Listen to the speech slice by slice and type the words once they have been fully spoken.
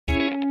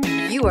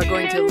You are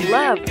going to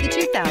love the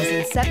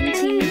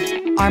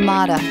 2017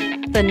 Armada.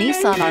 The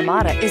Nissan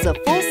Armada is a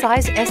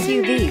full-size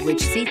SUV which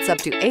seats up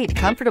to 8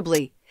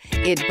 comfortably.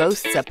 It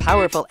boasts a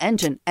powerful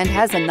engine and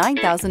has a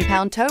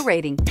 9,000-pound tow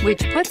rating,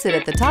 which puts it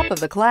at the top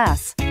of the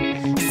class.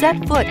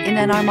 Set foot in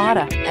an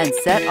Armada and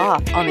set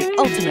off on the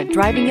ultimate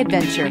driving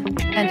adventure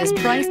and is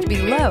priced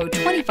below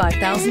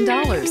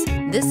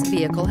 $25,000. This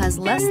vehicle has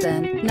less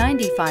than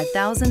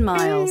 95,000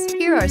 miles.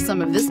 Here are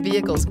some of this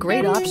vehicle's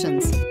great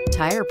options: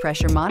 tire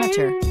pressure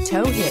monitor,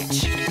 tow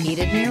hitch,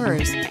 heated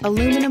mirrors,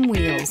 aluminum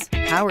wheels,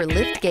 power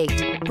lift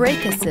gate,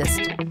 brake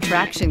assist,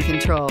 traction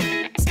control,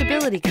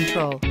 stability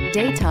control,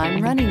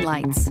 daytime running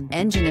lights,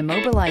 engine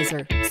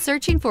immobilizer.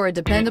 Searching for a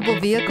dependable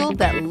vehicle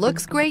that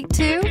looks great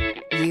too?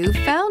 You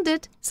found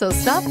it, so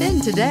stop in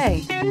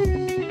today.